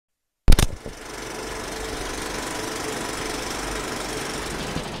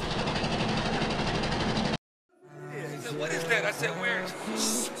That's that weird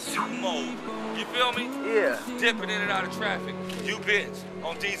mode. You feel me? Yeah. Dipping in and out of traffic. You bitch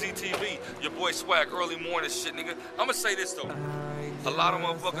on DZTV. Your boy Swag, early morning shit, nigga. I'ma say this though. A lot of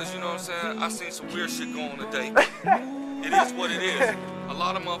motherfuckers, you know what I'm saying? I seen some weird shit go on today. It is what it is. A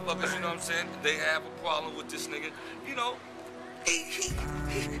lot of motherfuckers, you know what I'm saying? They have a problem with this nigga. You know, he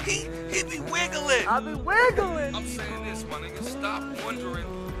be wiggling. I be wiggling. I'm saying this, my nigga. Stop wondering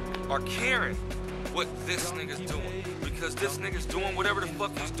or caring what this nigga's doing. Because this nigga's doing whatever the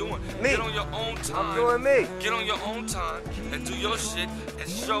fuck he's doing. Me. Get on your own time. I'm doing me. Get on your own time and do your shit and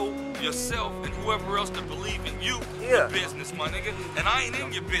show yourself and whoever else that believe in you your business, my nigga. And I ain't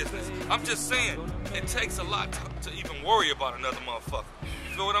in your business. I'm just saying, it takes a lot to even worry about another motherfucker.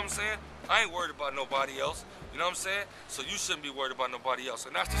 You feel what I'm saying? I ain't worried about nobody else. You know what I'm saying? So you shouldn't be worried about nobody else.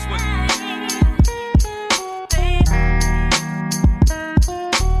 And that's just what...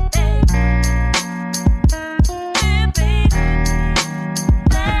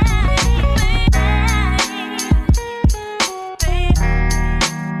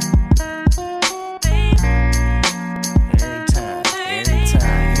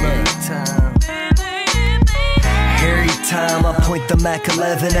 Time I point the Mac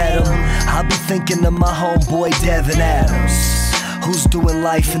 11 at him, I be thinking of my homeboy Devin Adams, who's doing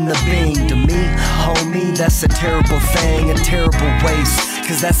life in the Bing. To me, homie, that's a terrible thing, a terrible waste,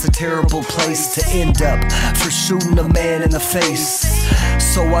 cause that's a terrible place to end up for shooting a man in the face.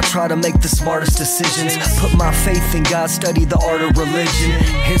 So I try to make the smartest decisions, put my faith in God, study the art of religion.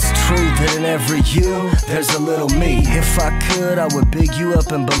 It's true that in every you, there's a little me. If I could, I would big you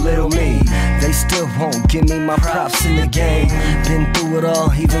up and belittle me. They still won't give me my props in the game. Been through it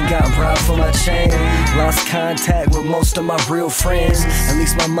all, even got robbed for my chain. Lost contact with most of my real friends. At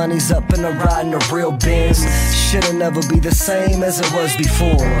least my money's up and I'm riding a real Benz. Shit'll never be the same as it was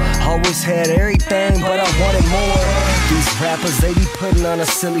before. Always had everything, but I wanted more. These rappers, they be putting on a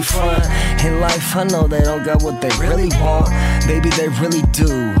silly front. In life, I know they don't got what they really want. Maybe they really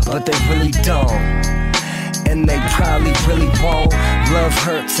do, but they really don't. And they probably really won't. Love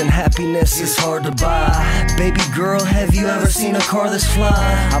hurts and happiness is hard to buy. Baby girl, have you ever seen a car that's fly?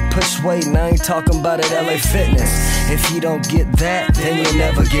 I push weight and I ain't talking about it LA Fitness. If you don't get that, then you'll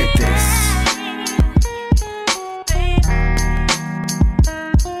never get this.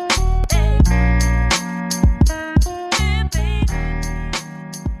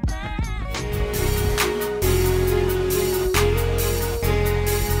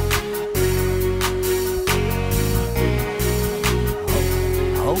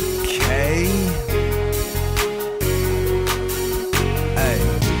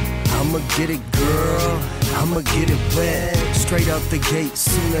 Get it, girl, I'ma get it wet. Straight out the gate,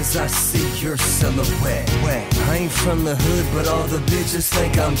 soon as I see your silhouette. I ain't from the hood, but all the bitches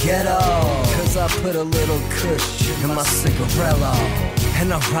think I'm ghetto, cause I put a little kush in my cigarello.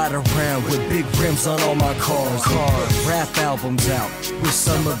 And I ride around with big rims on all my cars. Rap albums out with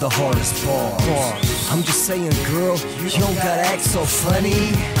some of the hardest bars. I'm just saying, girl, you don't gotta act so funny.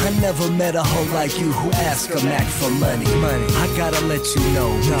 I never met a hoe like you who ask a Mac for money. I gotta let you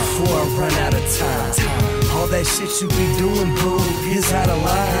know before I run out of time. All that shit you be doing, boo, is out of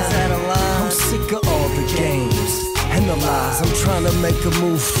line. I'm sick of all the games and the lies. I'm trying to make a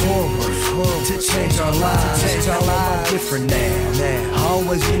move forward to change our lives. I'm different now.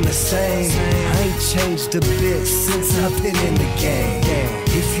 Always been the same. I ain't changed a bit since I've been in the game.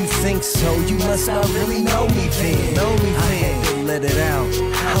 If you think so, you must not really know me then. I had to let it out.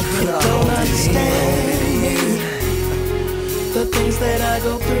 How could I don't understand the things that I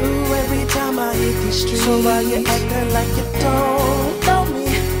go through every time I hit these streets? So why you acting like you don't know me?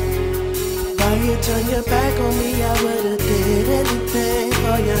 Why you turn your back on me? I would've did anything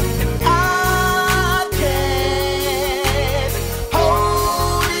for you. I can't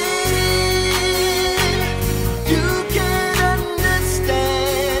hold it in. You can't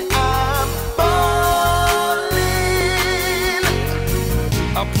understand. I'm falling.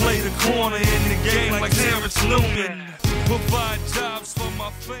 I play the corner in the game like Terrence Newman. Provide jobs for my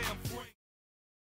family.